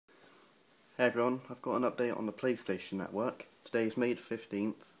Hey everyone, I've got an update on the PlayStation Network. Today is May the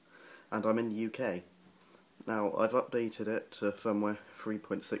 15th and I'm in the UK. Now I've updated it to firmware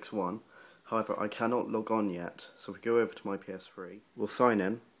 3.61, however I cannot log on yet, so if we go over to my PS3, we'll sign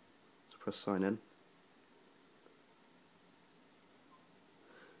in, let's press sign in.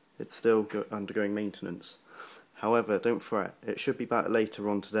 It's still undergoing maintenance. However, don't fret, it should be back later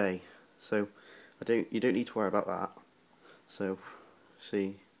on today, so you don't need to worry about that. So,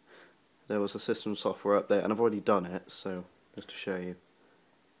 see, there was a system software update, and I've already done it, so just to show you.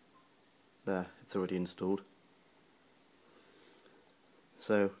 There, it's already installed.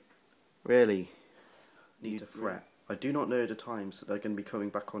 So, really, need to fret. I do not know the times that they're going to be coming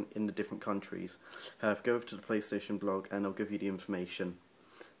back on in the different countries. Go over to the PlayStation blog and I'll give you the information.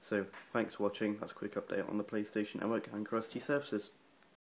 So, thanks for watching. That's a quick update on the PlayStation Network and Crusty services.